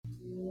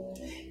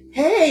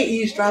Hey,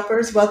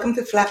 eavesdroppers, welcome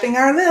to Flapping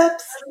Our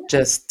Lips.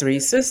 Just three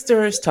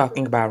sisters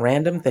talking about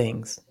random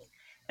things.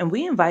 And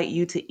we invite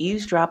you to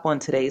eavesdrop on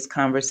today's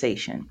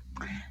conversation.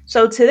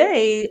 So,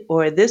 today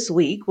or this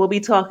week, we'll be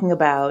talking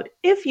about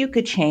if you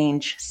could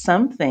change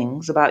some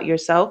things about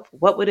yourself,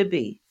 what would it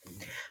be?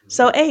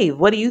 So, Ave,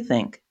 what do you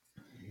think?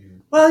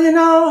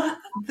 Well,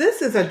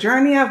 this is a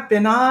journey I've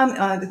been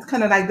on. It's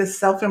kind of like this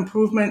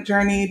self-improvement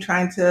journey,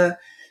 trying to,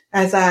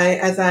 as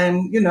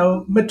I'm,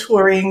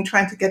 maturing,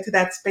 trying to get to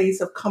that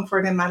space of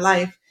comfort in my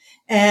life.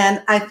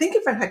 And I think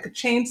if I could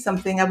change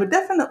something, I would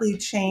definitely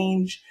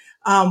change.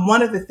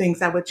 One of the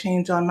things I would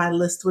change on my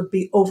list would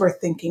be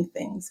overthinking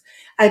things.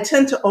 I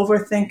tend to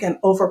overthink and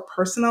over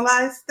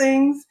personalize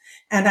things,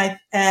 and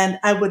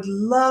I would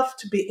love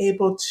to be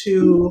able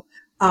to.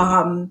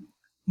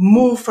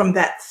 Move from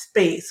that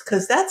space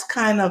because that's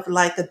kind of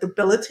like a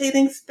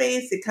debilitating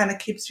space. It kind of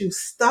keeps you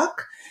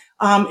stuck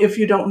if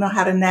you don't know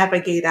how to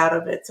navigate out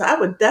of it. So I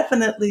would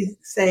definitely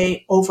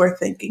say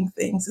overthinking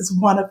things is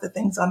one of the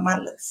things on my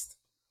list.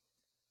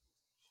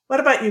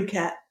 What about you,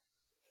 Kat?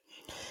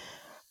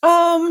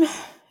 Um,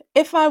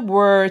 if I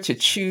were to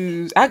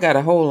choose, I got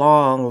a whole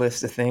long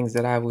list of things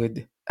that I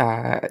would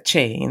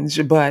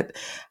change. But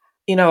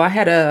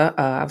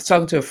I was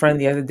talking to a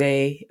friend the other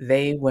day.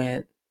 They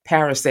went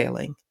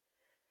parasailing,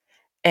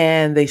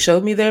 and they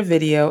showed me their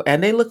video,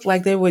 and they looked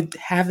like they were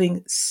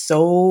having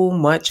so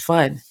much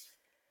fun.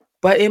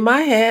 But in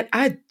my head,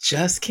 I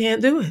just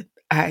can't do it.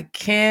 I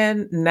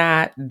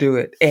cannot do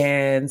it.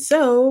 And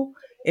so,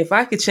 if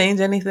I could change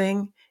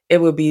anything, it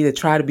would be to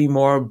try to be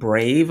more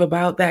brave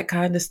about that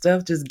kind of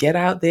stuff. Just get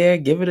out there,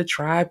 give it a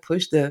try,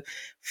 push the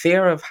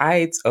fear of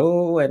heights,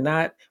 and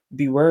not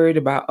be worried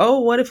about,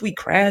 what if we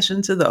crash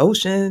into the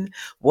ocean?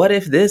 What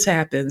if this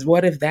happens?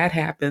 What if that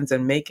happens?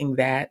 And making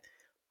that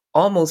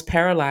almost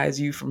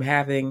paralyze you from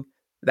having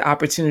the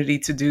opportunity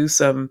to do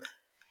some,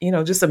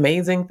 just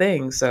amazing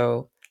things.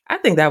 So I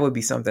think that would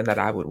be something that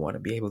I would want to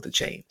be able to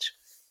change.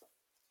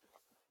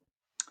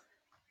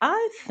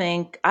 I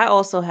think I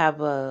also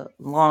have a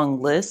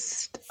long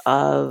list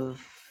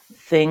of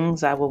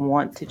things I would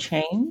want to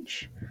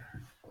change.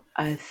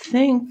 I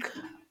think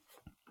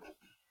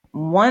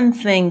one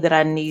thing that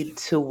I need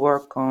to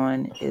work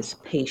on is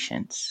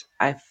patience.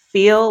 I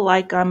feel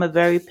like I'm a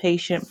very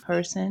patient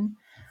person,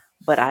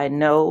 but I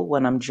know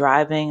when I'm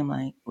driving, I'm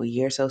like, well,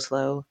 you're so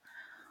slow.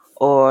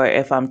 Or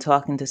if I'm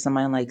talking to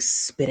somebody, I'm like,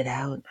 spit it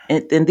out.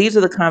 And these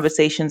are the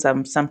conversations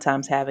I'm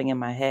sometimes having in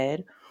my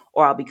head,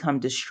 or I'll become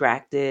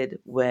distracted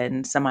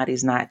when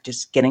somebody's not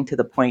just getting to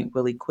the point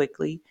really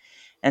quickly.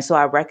 And so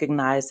I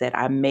recognize that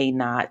I may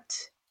not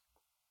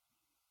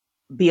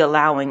be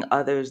allowing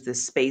others the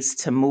space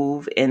to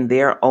move in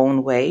their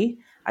own way.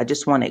 I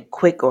just want it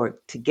quick or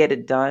to get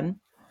it done.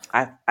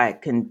 I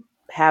can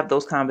have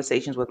those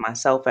conversations with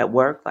myself at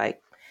work.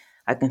 Like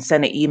I can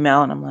send an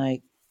email and I'm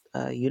like,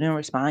 you didn't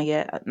respond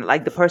yet.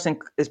 Like the person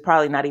is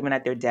probably not even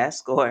at their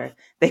desk or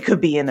they could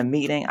be in a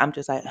meeting. I'm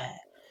just like,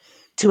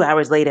 2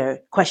 hours later,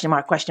 question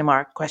mark, question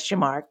mark, question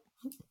mark.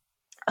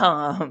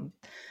 Um,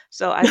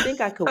 so I think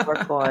I could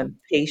work on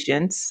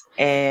patience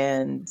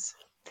and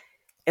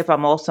if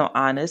I'm also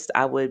honest,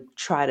 I would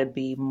try to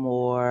be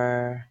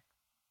more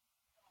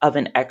of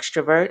an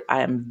extrovert.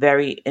 I am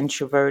very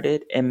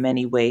introverted in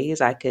many ways.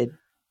 I could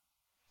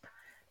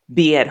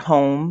be at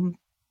home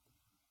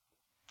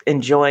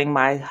enjoying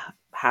my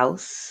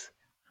house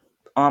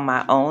on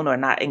my own or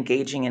not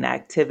engaging in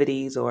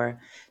activities or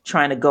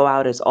trying to go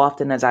out as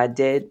often as I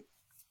did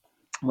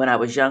when I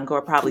was younger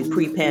or probably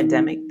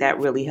pre-pandemic. That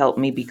really helped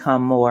me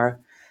become more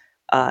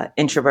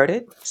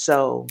introverted.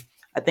 So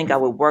I think I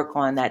would work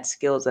on that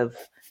skill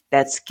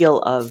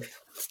of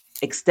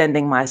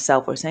extending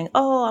myself or saying,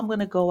 "Oh, I'm going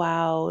to go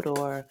out,"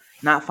 or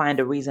not find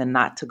a reason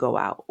not to go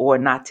out or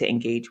not to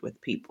engage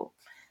with people.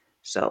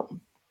 So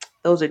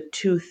those are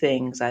two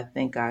things I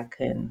think I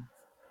can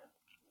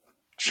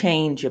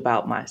change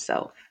about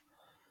myself.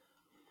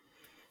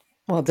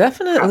 Well, How?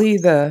 definitely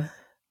the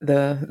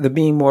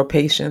being more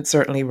patient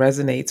certainly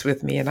resonates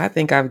with me, and I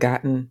think I've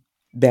gotten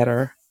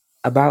better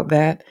about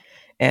that.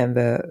 And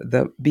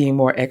the being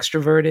more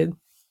extroverted,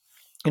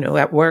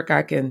 at work,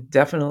 I can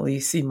definitely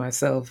see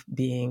myself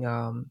being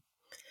in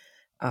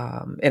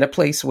a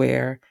place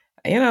where,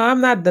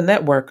 I'm not the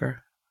networker.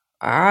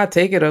 I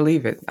take it or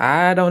leave it.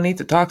 I don't need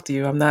to talk to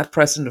you. I'm not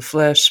pressing the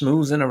flesh,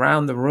 smoozing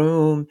around the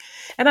room.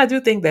 And I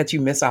do think that you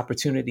miss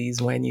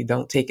opportunities when you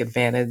don't take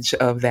advantage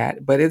of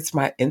that. But it's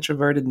my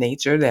introverted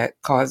nature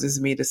that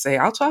causes me to say,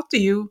 I'll talk to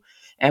you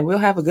and we'll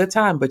have a good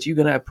time, but you're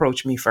going to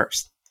approach me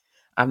first.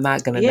 I'm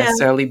not going to Yeah,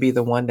 necessarily be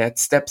the one that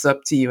steps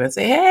up to you and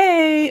say,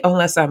 hey,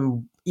 unless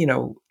I'm,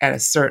 at a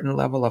certain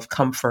level of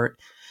comfort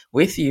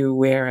with you.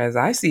 Whereas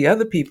I see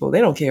other people,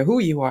 they don't care who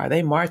you are.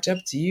 They march up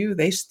to you,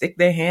 they stick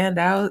their hand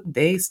out,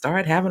 they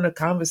start having a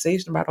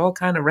conversation about all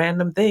kind of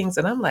random things.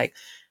 And I'm like,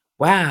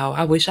 wow,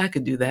 I wish I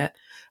could do that.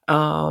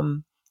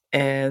 Um,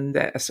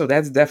 so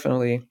that's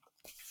definitely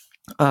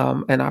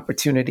an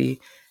opportunity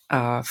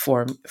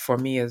for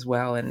me as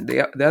well. And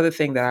the other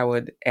thing that I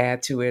would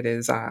add to it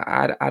is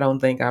I don't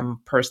think I'm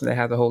a person that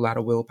has a whole lot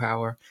of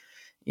willpower.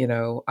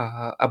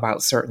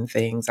 about certain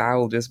things. I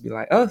will just be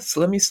like, oh, so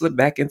let me slip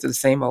back into the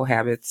same old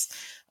habits,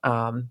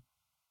 um,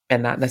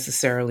 and not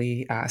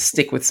necessarily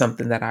stick with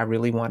something that I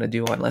really want to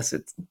do unless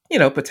it's,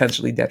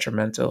 potentially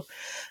detrimental.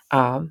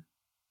 Um,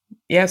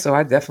 yeah, so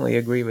I definitely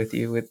agree with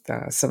you with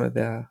some of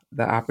the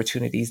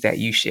opportunities that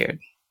you shared,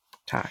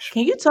 Tosh.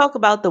 Can you talk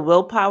about the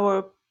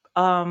willpower?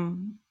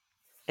 Um,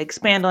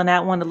 Expand on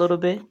that one a little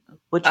bit.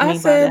 What you I mean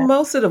by say that?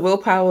 most of the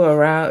willpower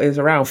around is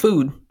around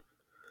food.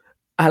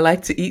 I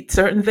like to eat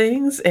certain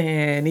things,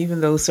 and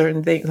even though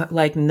certain things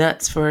like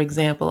nuts, for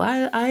example,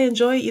 I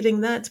enjoy eating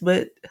nuts,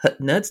 but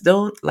nuts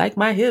don't like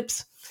my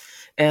hips.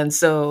 And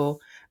so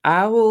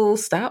I will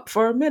stop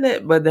for a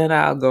minute, but then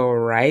I'll go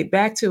right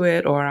back to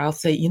it, or I'll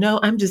say,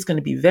 I'm just going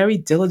to be very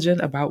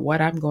diligent about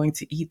what I'm going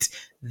to eat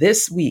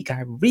this week.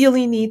 I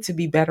really need to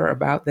be better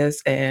about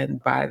this.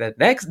 And by the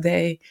next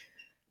day,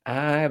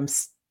 I'm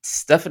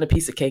stuffing a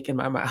piece of cake in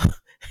my mouth.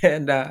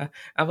 And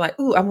I'm like,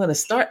 ooh, I'm going to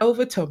start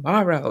over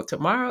tomorrow.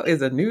 Tomorrow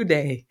is a new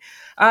day.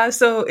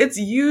 So it's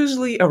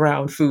usually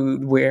around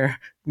food where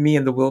me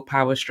and the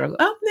willpower struggle.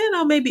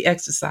 Oh, maybe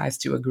exercise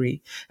to a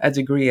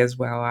degree as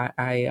well.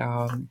 I,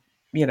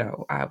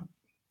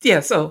 yeah,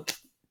 so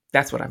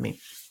that's what I mean.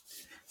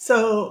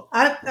 So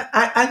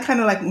I kind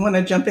of like want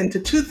to jump into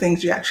two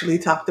things you actually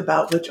talked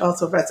about, which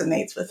also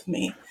resonates with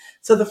me.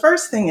 So the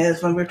first thing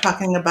is when we're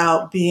talking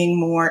about being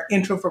more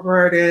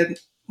introverted,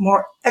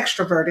 more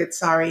extroverted,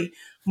 sorry,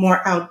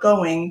 more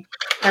outgoing.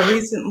 I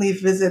recently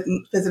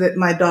visited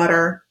my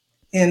daughter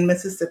in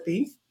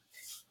Mississippi,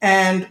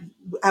 and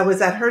I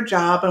was at her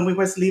job and we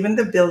was leaving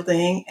the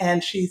building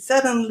and she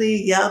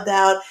suddenly yelled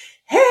out,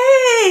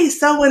 "Hey,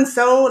 so and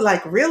so,"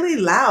 like really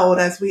loud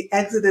as we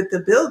exited the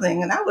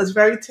building. And I was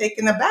very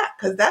taken aback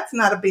because that's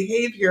not a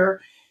behavior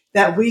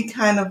that we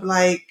kind of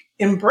like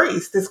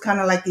embrace. It's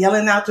kind of like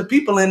yelling out to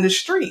people in the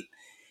street.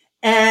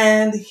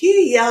 And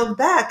he yelled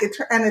back,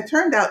 and it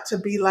turned out to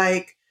be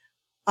like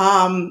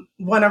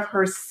one of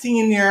her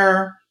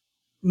senior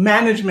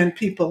management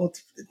people,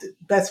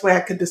 best way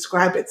I could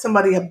describe it,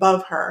 somebody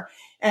above her.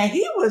 And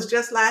he was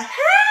just like,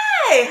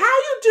 "Hey, how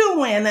you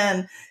doing?"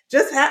 And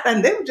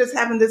and they were just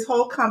having this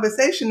whole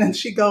conversation. And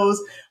she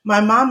goes,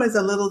 "My mom is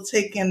a little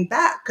taken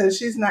back because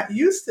she's not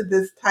used to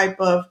this type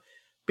of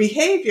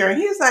behavior."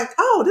 And he's like,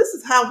 "Oh, this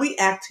is how we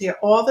act here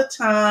all the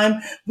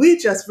time. We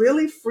just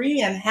really free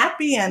and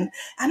happy." And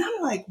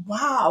I'm like,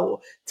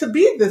 wow, to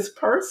be this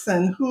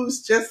person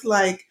who's just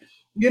like,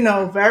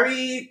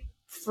 very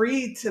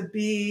free to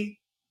be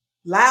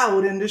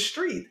loud in the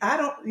street. I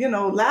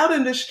don't, loud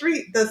in the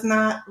street does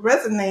not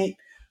resonate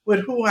with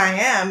who I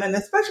am, and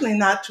especially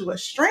not to a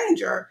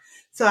stranger.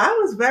 So I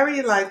was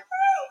very like,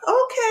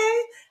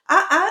 okay,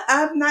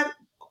 I'm not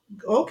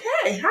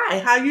okay. Hi,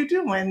 how you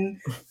doing?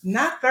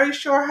 Not very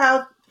sure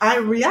how I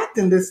react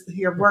in this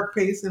here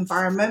workplace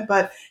environment,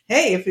 but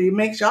hey, if it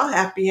makes y'all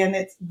happy and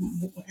it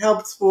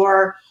helps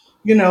for,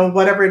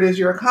 whatever it is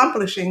you're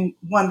accomplishing,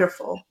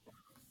 wonderful.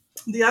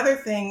 The other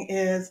thing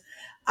is,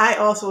 I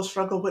also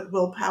struggle with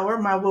willpower.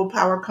 My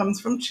willpower comes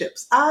from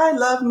chips. I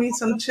love me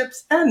some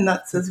chips and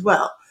nuts as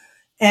well.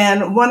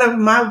 And one of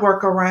my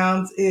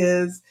workarounds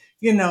is,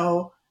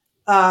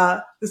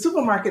 the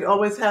supermarket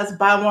always has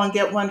buy one,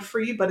 get one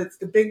free, but it's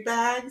the big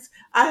bags.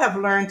 I have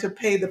learned to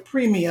pay the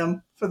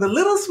premium for the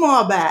little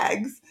small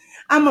bags.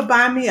 I'm going to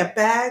buy me a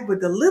bag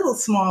with the little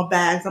small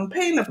bags. I'm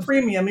paying a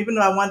premium, even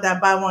though I want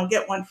that buy one,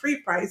 get one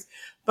free price.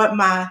 But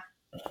my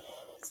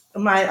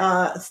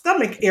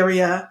stomach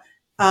area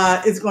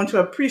is going to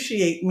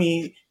appreciate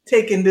me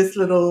taking this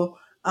little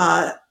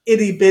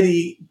itty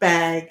bitty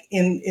bag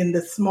in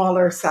the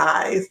smaller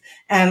size,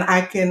 and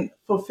I can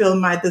fulfill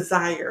my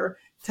desire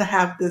to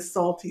have this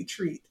salty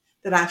treat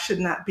that I should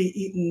not be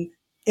eating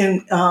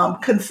in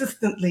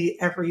consistently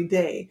every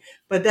day.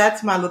 But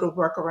that's my little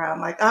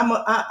workaround. Like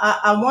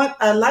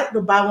I like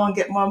the buy one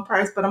get one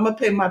price, but I'm gonna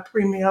pay my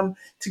premium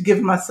to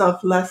give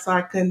myself less so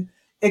I can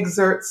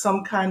exert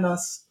some kind of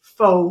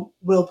faux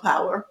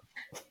willpower.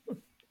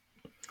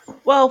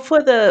 Well,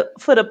 for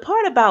the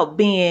part about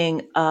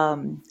being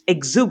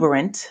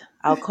exuberant,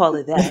 I'll call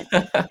it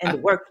that, in the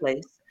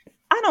workplace,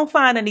 I don't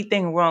find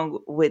anything wrong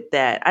with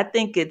that. I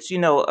think it's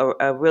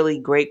a really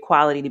great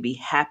quality to be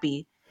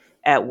happy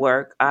at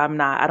work. I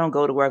don't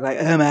go to work like,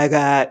 oh my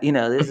god,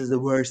 this is the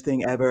worst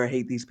thing ever. I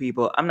hate these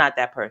people. I'm not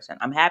that person.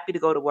 I'm happy to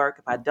go to work.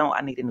 If I don't,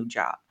 I need a new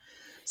job.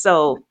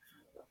 So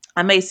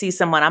I may see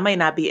someone, I may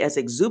not be as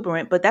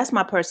exuberant, but that's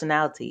my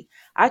personality.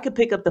 I could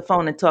pick up the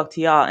phone and talk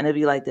to y'all and it'd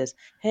be like this.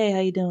 Hey, how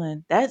you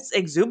doing? That's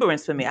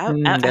exuberance for me. I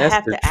That's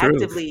have the to truth.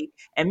 actively,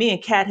 and me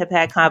and Kat have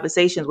had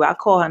conversations where I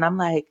call her and I'm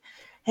like,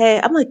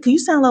 hey, I'm like, can you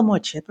sound a little more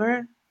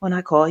chipper when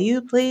I call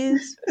you,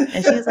 please?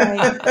 And she's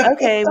like,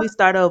 okay, we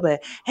start over.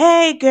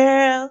 Hey,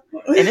 girl.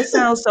 And it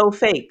sounds so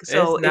fake. It's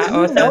So if not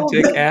you know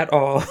authentic me, at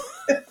all.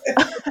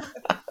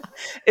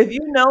 if you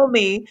know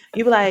me,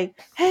 you be like,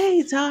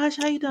 hey, Tosh,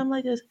 how you doing? I'm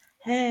like this.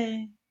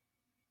 Hey.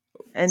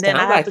 And then I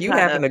Sound have like to you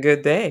kind of, having a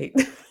good day.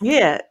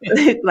 yeah,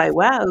 like,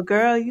 wow,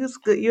 girl,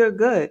 you're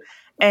good.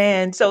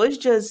 And so it's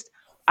just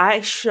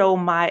I show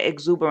my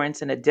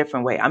exuberance in a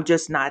different way. I'm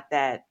just not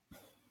that.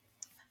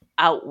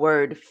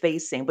 outward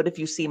facing. But if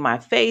you see my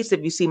face,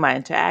 if you see my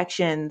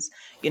interactions,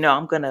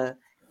 I'm going to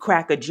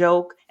crack a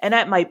joke. And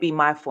that might be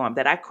my form,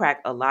 that I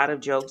crack a lot of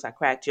jokes. I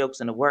crack jokes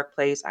in the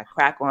workplace. I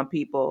crack on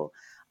people.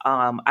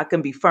 I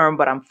can be firm,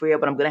 but I'm free,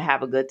 but I'm going to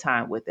have a good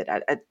time with it.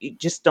 You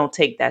just don't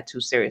take that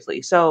too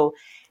seriously. So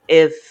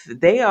if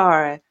they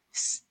are,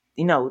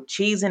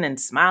 cheesing and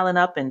smiling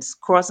up and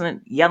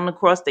crossing, yelling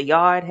across the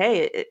yard,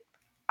 hey,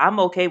 I'm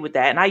okay with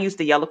that. And I used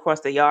to yell across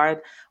the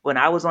yard when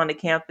I was on the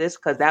campus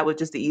because that was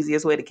just the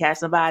easiest way to catch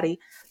somebody.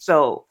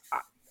 So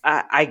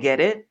I get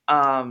it.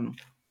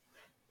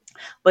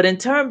 But in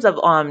terms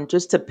of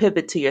just to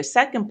pivot to your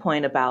second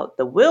point about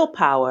the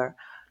willpower,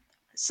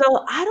 so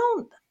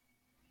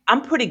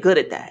I'm pretty good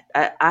at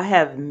that. I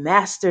have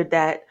mastered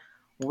that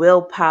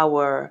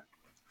willpower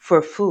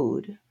for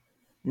food,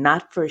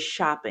 not for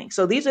shopping.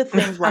 So these are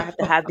things where I have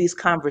to have these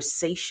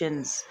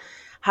conversations.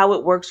 How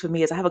it works for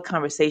me is I have a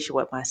conversation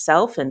with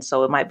myself. And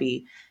so it might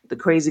be the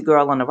crazy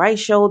girl on the right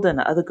shoulder and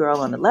the other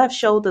girl on the left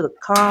shoulder, the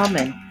calm.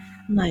 And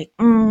I'm like,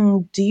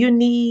 do you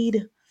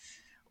need,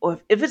 or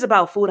if it's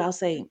about food, I'll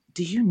say,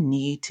 do you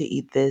need to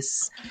eat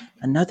this?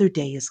 Another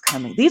day is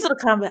coming. These are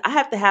the I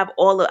have to have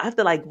I have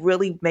to like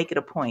really make it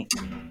a point.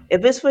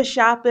 If it's for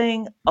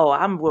shopping,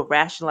 will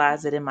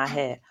rationalize it in my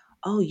head.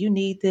 Oh, you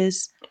need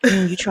this.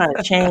 You trying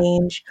to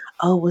change.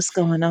 Oh, what's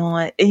going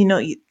on?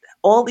 And,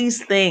 all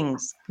these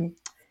things.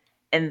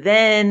 And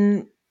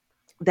then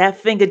that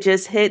finger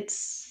just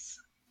hits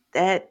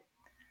that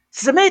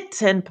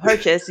submit and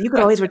purchase. You could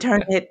always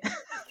return it.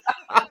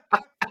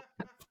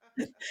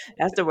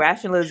 That's the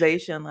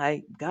rationalization.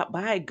 Like, got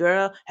by,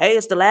 girl. Hey,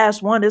 it's the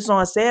last one. It's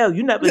on sale.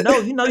 You never know.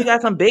 You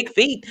got some big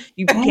feet.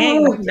 You're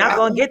not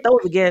gonna get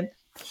those again.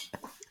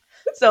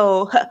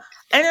 So,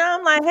 and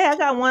I'm like, hey, I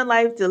got one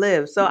life to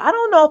live. So I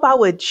don't know if I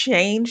would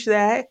change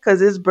that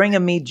because it's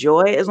bringing me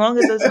joy as long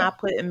as it's not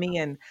putting me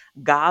in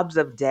gobs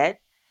of debt.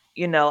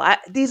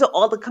 These are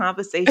all the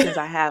conversations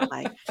I have.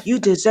 Like, you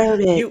deserve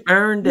it. You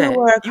earned You it.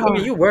 work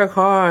hard. You work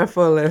hard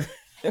for a living.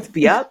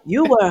 Yep,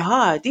 you work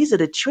hard. These are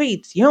the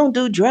treats. You don't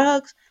do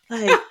drugs.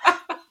 Like,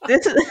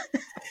 this is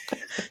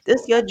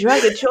this your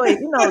drug of choice.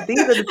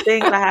 These are the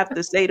things I have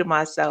to say to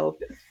myself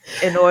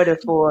in order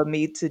for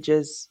me to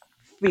just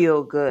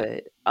feel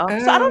good. So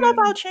I don't know if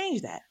I'll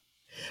change that.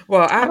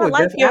 Well, And I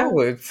like I your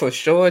would for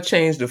sure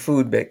change the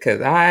food bit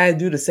because I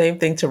do the same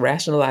thing to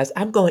rationalize.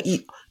 I'm going to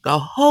eat the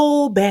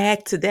whole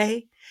bag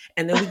today,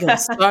 and then we're going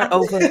to start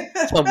over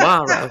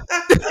tomorrow.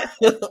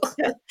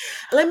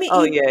 Let me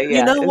Oh eat. yeah, You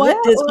yeah. know what?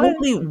 That There's one.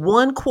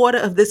 only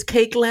 1/4 of this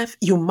cake left.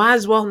 You might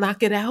as well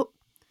knock it out.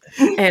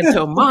 And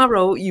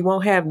tomorrow you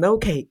won't have no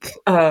cake.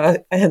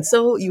 And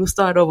so you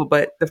start over.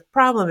 But the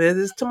problem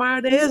is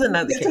tomorrow there is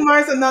another cake.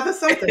 Tomorrow's another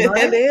something,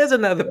 right? And there's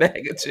another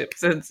bag of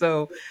chips. And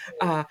so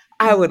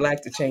I would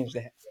like to change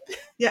that.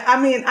 Yeah,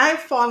 I mean, I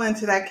fall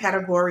into that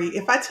category.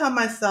 If I tell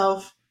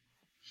myself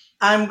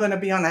I'm going to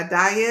be on a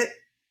diet,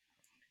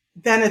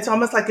 then it's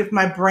almost like if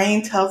my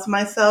brain tells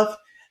myself,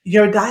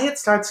 your diet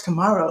starts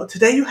tomorrow.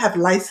 Today you have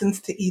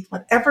license to eat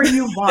whatever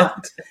you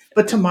want,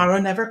 but tomorrow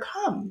never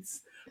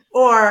comes.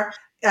 Or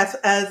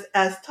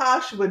as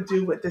Tosh would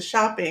do with the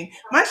shopping,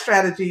 my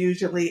strategy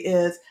usually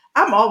is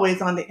I'm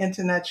always on the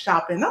internet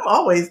shopping. I'm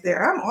always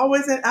there.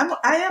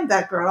 I am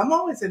that girl. I'm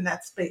always in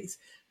that space.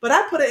 But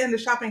I put it in the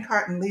shopping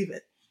cart and leave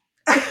it.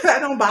 I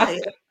don't buy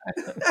it.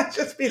 I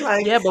just be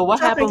like, Yeah, but what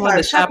shopping happened when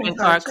the cart, shopping shopping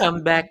cart, cart comes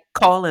shopping. back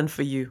calling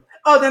for you?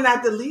 Oh, then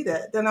I delete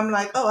it. Then I'm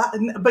like,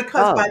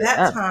 because by Oh that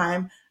yeah.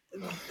 time,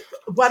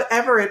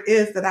 whatever it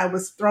is that I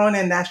was throwing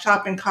in that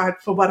shopping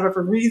cart for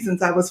whatever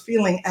reasons I was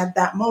feeling at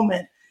that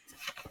moment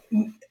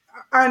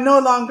are no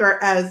longer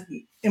as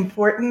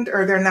important,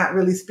 or they're not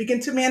really speaking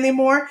to me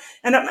anymore.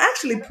 And I'm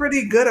actually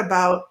pretty good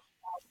about,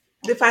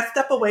 if I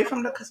step away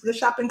from the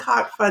shopping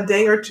cart for a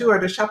day or two, or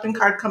the shopping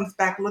cart comes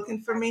back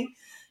looking for me,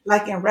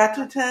 like in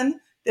Rakuten,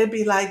 they'd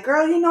be like,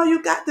 girl,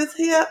 you got this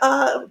here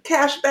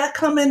cash back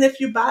coming if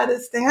you buy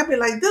this thing. I'd be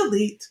like,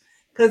 delete.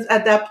 Because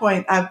at that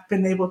point, I've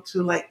been able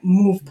to like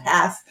move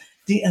past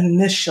the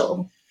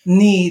initial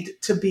need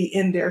to be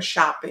in there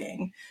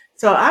shopping.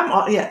 So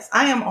yes,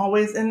 I am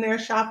always in there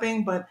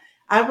shopping, but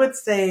I would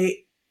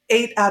say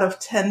 8 out of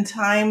 10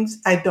 times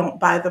I don't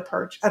buy the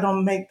perch. I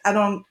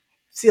don't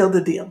seal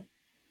the deal.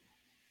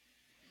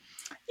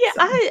 Yeah,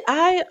 So.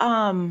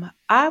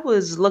 I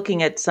was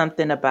looking at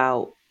something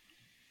about,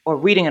 or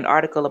reading an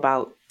article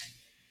about,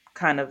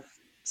 kind of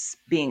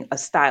being a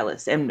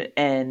stylist,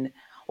 and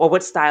or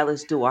what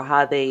stylists do, or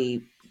how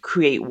they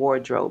create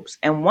wardrobes.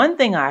 And one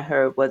thing I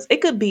heard was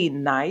it could be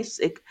nice.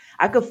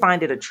 I could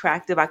find it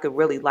attractive. I could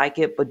really like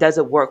it, but does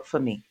it work for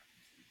me?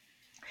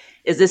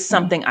 Is this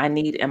something I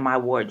need in my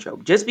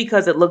wardrobe? Just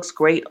because it looks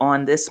great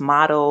on this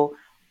model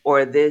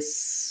or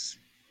this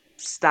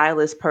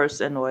stylist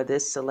person or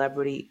this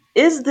celebrity,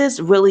 is this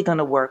really going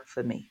to work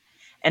for me?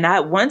 And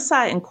once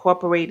I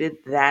incorporated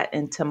that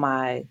into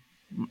my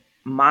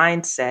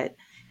mindset,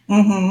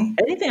 Mm-hmm.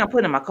 anything I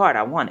put in my cart,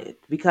 I want it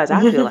because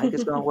I feel like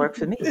it's going to work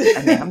for me.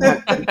 I mean, I'm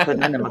not going to be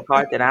putting it in my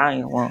cart that I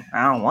ain't want.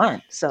 I don't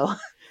want. So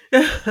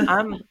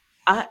I'm,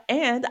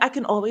 and I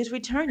can always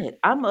return it.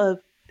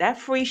 That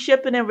free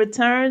shipping and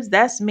returns,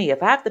 that's me.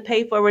 If I have to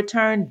pay for a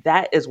return,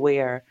 that is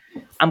where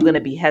I'm going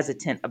to be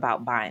hesitant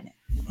about buying it.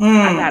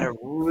 I got Hmm. to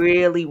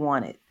really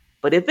want it.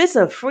 But if it's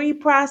a free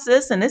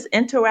process and it's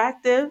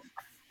interactive,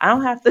 I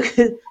don't have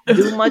to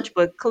do much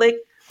but click,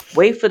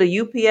 wait for the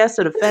UPS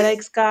or the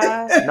FedEx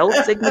guy, no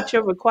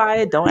signature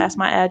required. Don't ask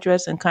my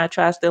address and kind of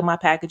try to steal my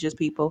packages,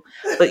 people.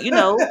 But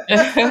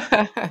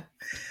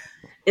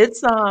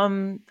it's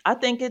I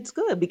think it's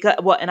good because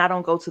well, and I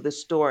don't go to the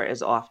store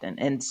as often.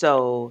 And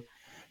so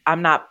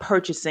I'm not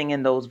purchasing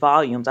in those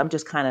volumes. I'm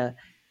just kind of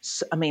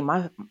I mean,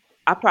 my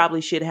I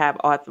probably should have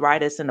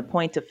arthritis in the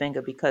pointer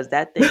finger because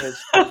that thing is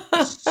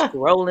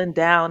scrolling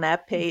down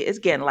that page. It's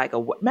getting like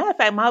matter of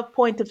fact, my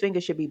pointer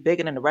finger should be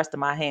bigger than the rest of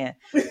my hand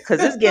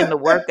because it's getting the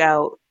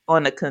workout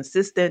on a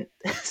consistent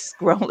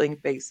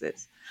scrolling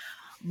basis.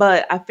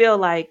 But I feel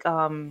like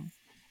I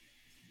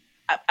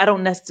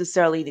don't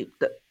necessarily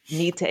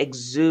need to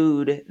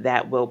exude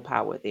that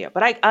willpower there.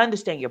 But I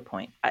understand your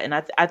point, and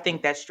I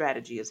think that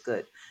strategy is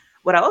good.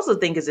 What I also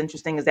think is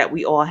interesting is that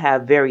we all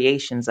have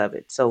variations of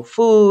it. So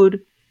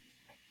food,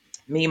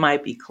 me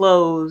might be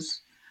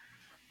clothes,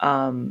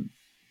 um,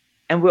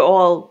 and we're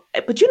all.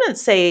 But you didn't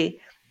say,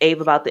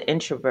 Abe, about the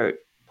introvert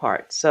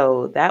part.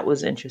 So that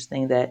was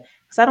interesting. That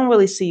because I don't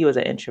really see you as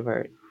an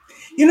introvert.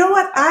 You know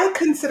what? I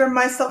consider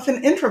myself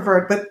an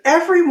introvert, but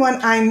everyone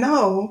I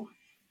know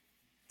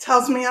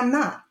tells me I'm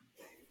not.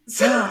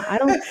 So, No, I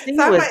don't see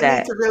so I you as might need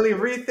that. to really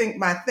rethink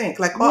my think.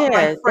 Like all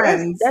Yeah,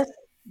 that's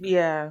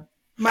yeah.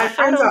 my I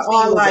friends don't are see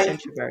all you as an like,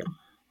 introvert.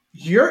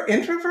 "You're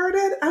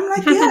introverted?" I'm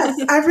like, "Yes,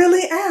 I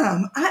really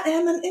am. I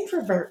am an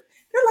introvert."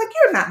 They're like,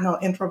 "You're not no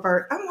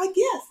introvert." I'm like,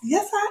 "Yes,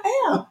 yes,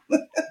 I am." And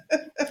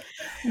I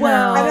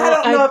Well, No,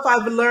 don't know I if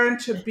I've learned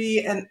to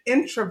be an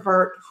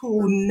introvert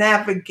who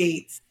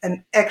navigates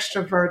an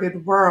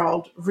extroverted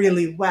world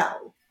really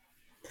well.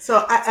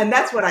 And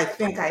that's what I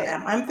think I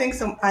am.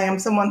 I am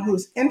someone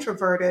who's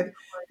introverted,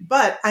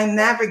 but I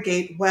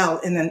navigate well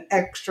in an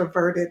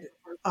extroverted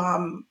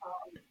um,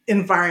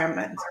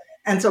 environment.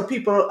 And so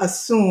people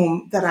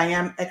assume that I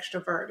am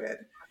extroverted.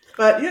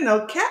 But,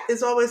 Kat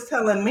is always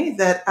telling me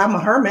that I'm a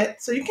hermit.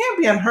 So you can't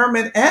be a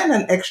hermit and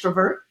an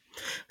extrovert.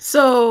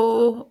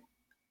 so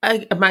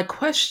my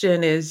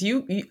question is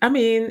I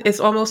mean,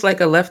 it's almost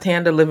like a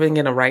left-hander living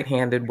in a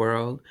right-handed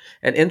world.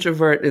 An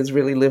introvert is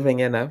really living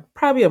in a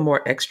probably a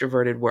more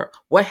extroverted world.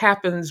 What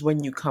happens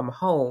when you come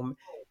home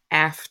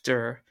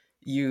after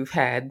you've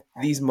had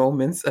these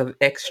moments of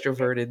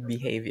extroverted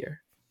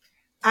behavior?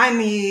 I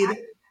need,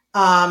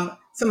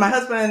 so my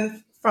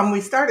husband, from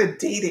we started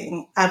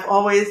dating, I've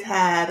always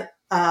had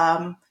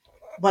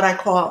what I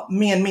call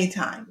me and me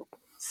time.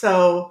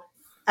 So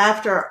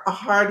after a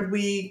hard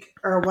week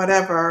or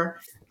whatever,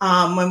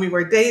 when we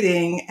were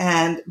dating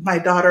and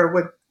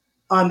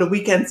on the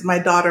weekends, my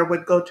daughter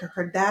would go to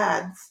her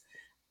dad's,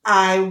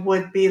 I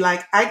would be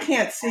like, I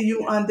can't see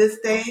you on this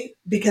day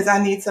because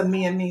I need some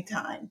me and me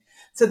time.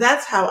 So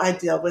that's how I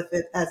deal with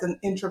it as an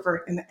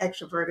introvert in an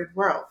extroverted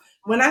world.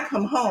 When I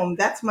come home,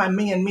 that's my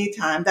me and me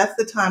time. That's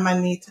the time I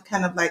need to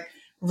kind of like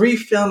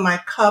refill my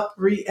cup,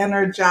 re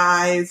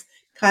energize,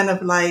 kind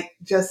of like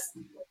just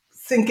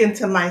sink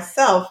into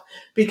myself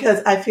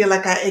because I feel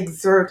like I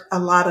exert a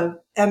lot of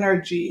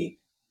energy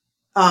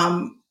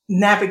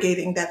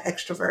navigating that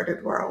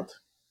extroverted world.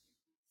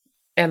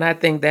 And I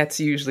think that's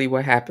usually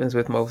what happens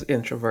with most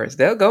introverts.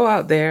 They'll go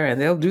out there and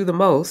they'll do the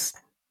most,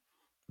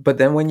 but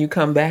then when you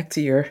come back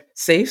to your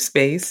safe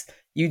space,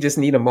 you just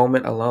need a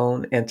moment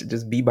alone and to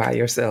just be by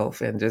yourself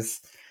and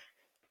just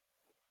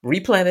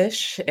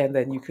replenish, and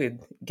then you could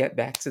get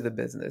back to the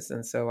business.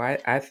 And so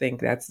I think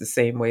that's the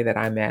same way that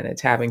I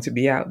manage, having to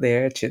be out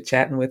there chit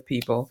chatting with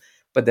people.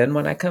 But then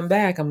when I come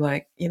back, I'm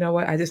like, you know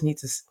what? I just need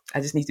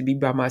to be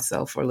by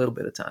myself for a little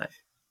bit of time.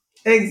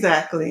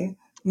 Exactly.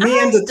 Me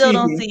I and the still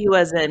don't TV. see you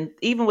as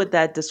even with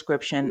that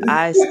description,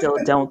 I still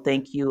don't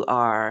think you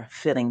are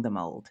fitting the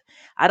mold.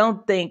 I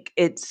don't think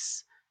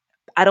it's,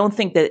 I don't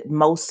think that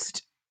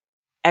most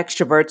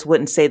extroverts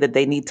wouldn't say that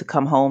they need to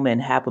come home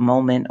and have a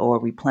moment or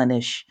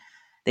replenish.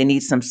 They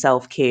need some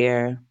self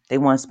care. They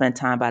want to spend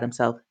time by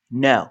themselves.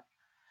 No,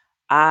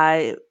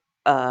 I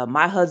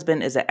my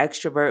husband is an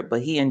extrovert,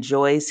 but he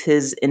enjoys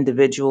his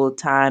individual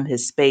time,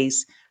 his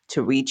space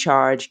to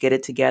recharge, get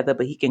it together,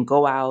 but he can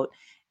go out.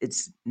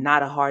 It's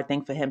not a hard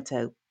thing for him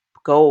to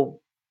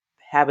go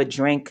have a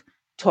drink,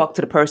 talk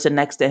to the person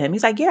next to him.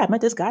 He's like, "Yeah, I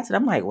met this guy today."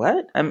 I'm like,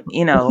 "What?"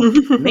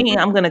 Me,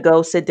 I'm going to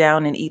go sit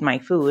down and eat my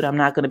food. I'm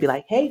not going to be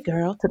like, "Hey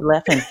girl" to the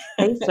left and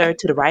 "Hey sir"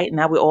 to the right.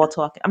 Now we're all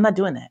talking. I'm not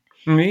doing that.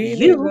 Me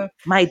You neither.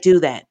 might do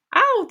that. I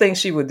don't think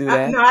she would do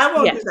that. No, I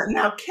won't do Yes. that.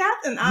 Now, Kat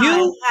and I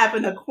You have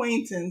an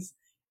acquaintance,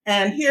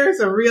 and here's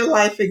a real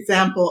life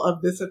example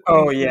of this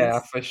Oh yeah,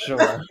 acquaintance. for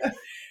sure.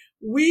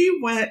 We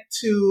went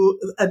to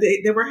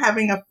they were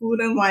having a food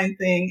and wine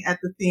thing at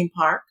the theme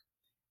park,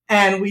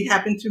 and we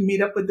happened to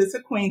meet up with this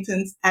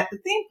acquaintance at the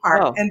theme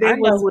park, Oh, I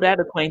know who that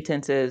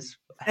acquaintance is.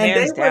 and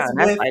Hands down.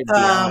 That's like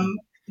beyond.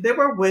 they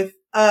were with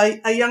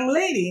a young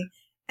lady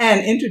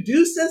and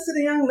introduced us to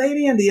the young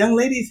lady, and the young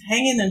lady's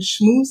hanging and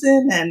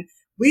schmoozing, and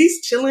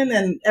we chilling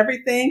and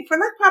everything for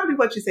like probably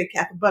what you say,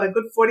 Kath, about a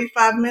good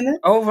 45 minutes.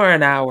 Over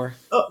an hour.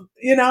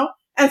 You know.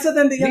 And so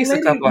then the At young least a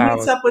lady couple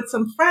meets hours. up with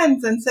some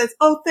friends and says,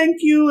 "Oh, thank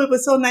you. It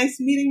was so nice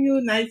meeting you.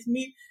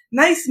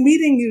 Nice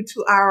meeting you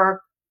to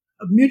our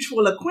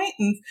mutual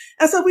acquaintance."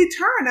 And so we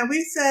turned and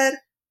we said,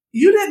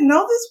 "You didn't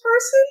know this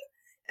person?"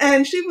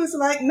 And she was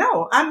like,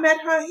 "No, I met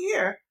her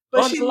here,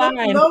 but On she the looked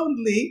line.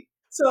 lonely.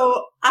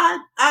 So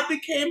I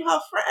became her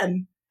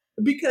friend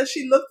because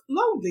she looked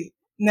lonely."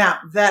 Now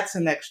that's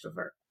an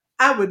extrovert.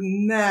 I would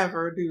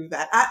never do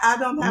that. I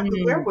don't have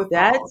the wherewithal.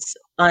 That's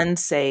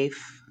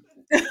unsafe.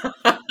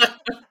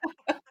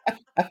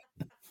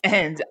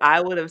 And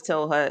I would have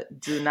told her,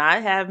 do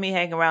not have me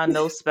hang around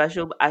no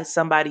special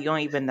somebody you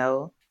don't even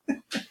know.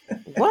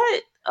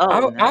 What?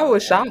 Oh I no.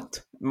 was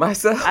shocked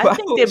myself. I I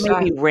think there was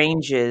may be shocked.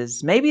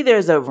 ranges. Maybe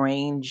there's a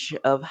range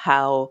of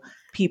how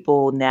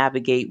people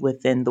navigate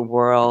within the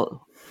world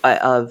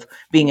of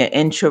being an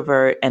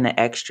introvert and an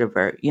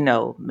extrovert.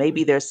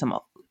 Maybe there's some,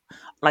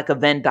 like a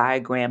Venn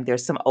diagram,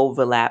 there's some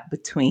overlap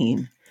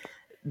between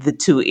the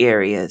two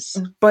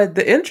areas. But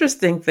the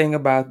interesting thing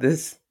about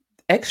this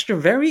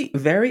very,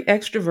 very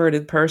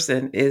extroverted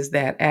person is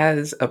that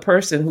as a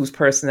person whose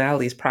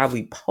personality is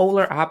probably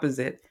polar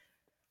opposite,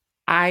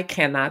 I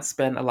cannot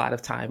spend a lot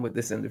of time with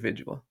this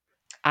individual.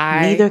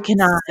 I Neither can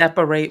I.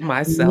 separate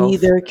myself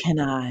Neither can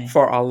I.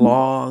 for a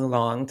long,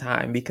 long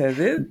time because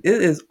it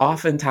is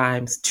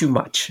oftentimes too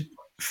much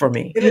for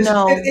me. It You is.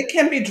 know, It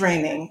can be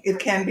draining. It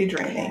can be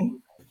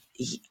draining.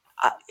 y-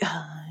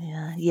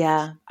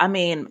 yeah. I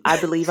mean, I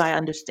believe I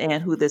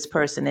understand who this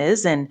person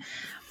is. And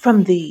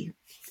from the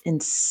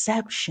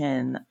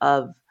inception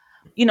of,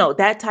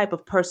 that type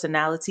of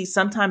personality,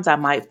 sometimes I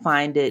might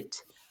find it,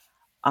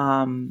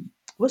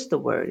 what's the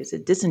word? Is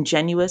it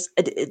disingenuous?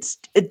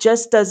 It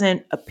just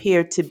doesn't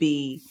appear to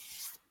be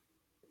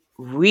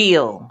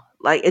real.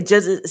 Like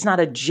it's not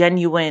a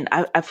genuine.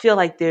 I feel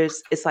like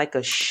it's like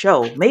a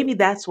show. Maybe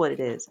that's what it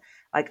is.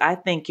 Like I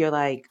think you're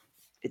like,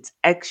 it's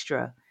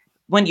extra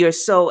when you're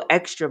so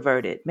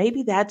extroverted.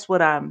 Maybe that's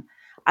what I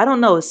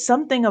don't know. It's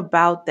something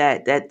about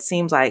that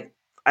seems like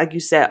you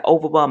said,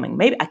 overwhelming.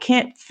 Maybe I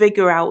can't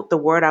figure out the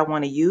word I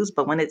want to use,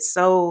 but when it's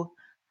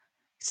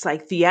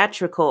like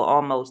theatrical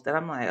almost, that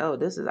I'm like, oh,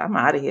 I'm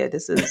out of here.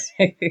 This is,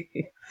 I,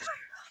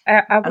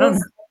 I I will don't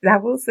know. I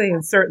will say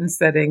in certain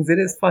settings it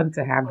is fun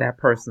to have that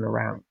person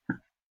around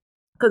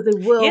because they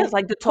Yeah, will it's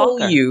like the pull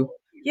talker. you.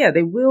 Yeah,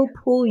 they will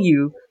pull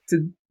you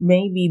to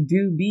maybe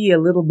do be a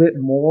little bit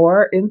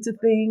more into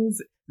things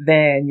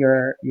than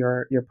your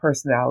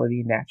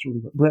personality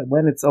naturally. But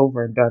when it's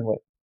over and done with,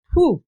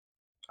 whew,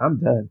 I'm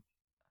done.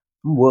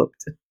 I'm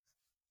whooped.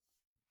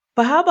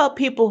 But how about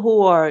people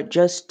who are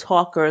just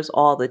talkers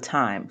all the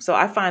time? So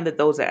I find that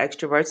those are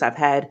extroverts. I've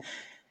had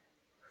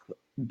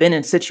been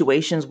in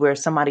situations where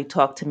somebody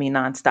talked to me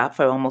nonstop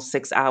for almost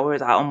 6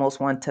 hours. I almost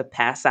wanted to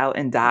pass out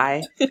and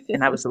die.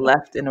 And I was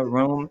left in a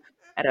room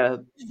at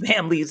a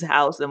family's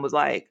house and was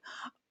like,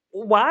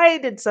 why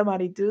did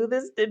somebody do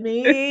this to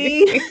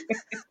me?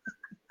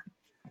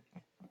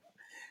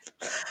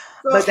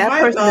 So But that my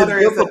person is daughter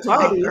good is for a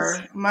parties.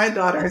 talker. My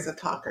daughter is a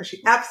talker.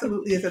 She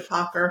absolutely is a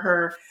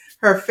talker.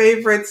 Her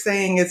favorite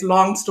saying is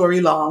 "long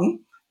story long"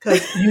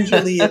 because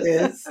usually it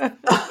is.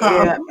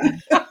 Yeah,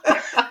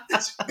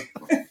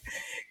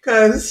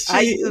 Because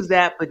I she use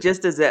that, but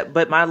just as that.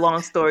 But my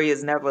long story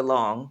is never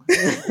long.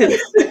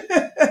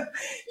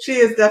 she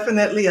is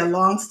definitely a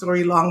long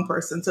story long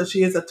person. So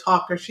she is a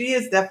talker. She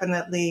is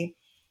definitely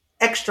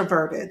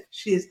extroverted.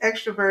 She is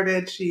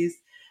extroverted. She's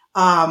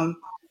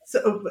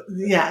so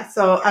yeah.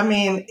 So I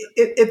mean,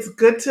 it's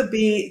good to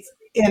be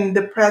in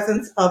the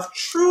presence of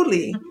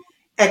truly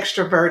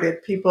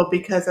extroverted people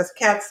because, as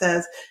Kat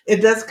says,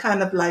 it does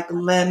kind of like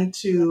lend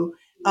to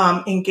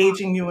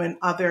engaging you in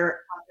other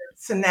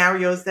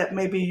scenarios that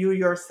maybe you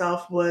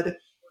yourself would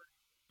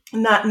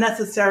not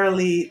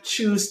necessarily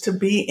choose to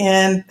be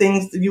in,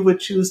 things that you would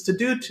choose to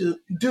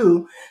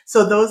do.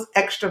 So those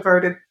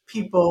extroverted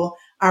people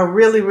are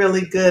really,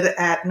 really good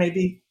at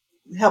maybe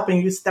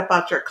helping you step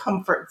out your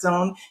comfort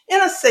zone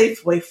in a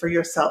safe way for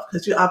yourself,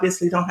 because you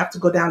obviously don't have to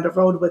go down the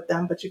road with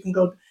them, but you can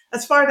go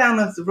as far down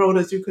the road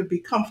as you could be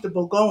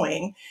comfortable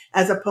going,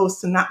 as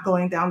opposed to not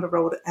going down the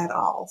road at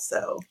all.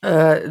 So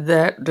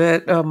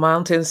That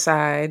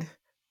mountainside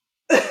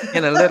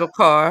in a little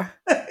car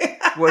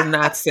was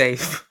not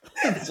safe.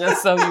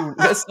 Just so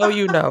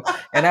you know.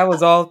 And that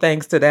was all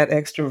thanks to that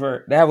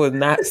extrovert. That was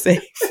not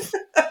safe.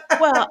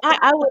 Well,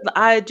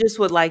 I just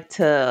would like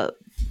to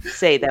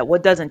say that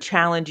what doesn't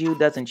challenge you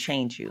doesn't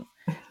change you.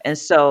 And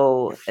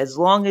so as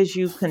long as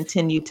you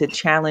continue to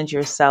challenge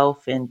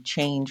yourself and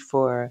change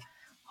for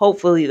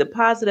hopefully the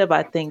positive,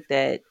 I think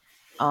that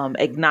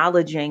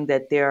acknowledging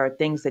that there are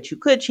things that you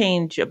could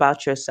change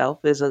about yourself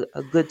is a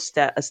good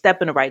step, a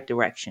step in the right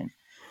direction,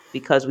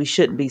 because we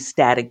shouldn't be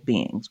static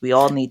beings. We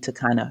all need to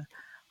kind of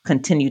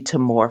continue to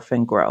morph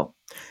and grow.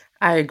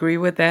 I agree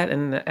with that,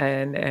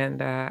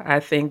 and I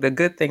think the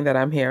good thing that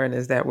I'm hearing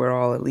is that we're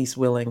all at least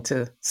willing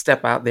to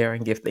step out there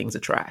and give things a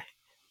try.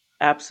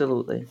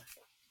 Absolutely.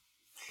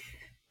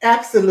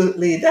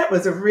 Absolutely. That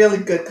was a really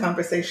good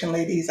conversation,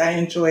 ladies. I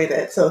enjoyed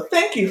it. So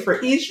thank you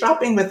for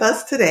eavesdropping with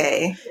us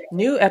today.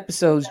 New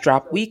episodes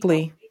drop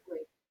weekly.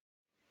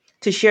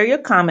 To share your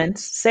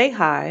comments, say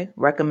hi,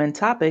 recommend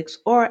topics,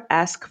 or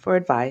ask for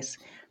advice,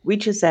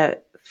 reach us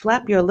at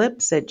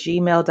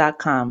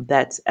flapyourlips@gmail.com.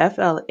 That's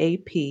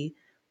FLAPYOLIPS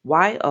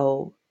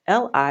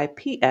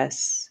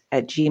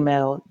at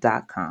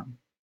gmail.com.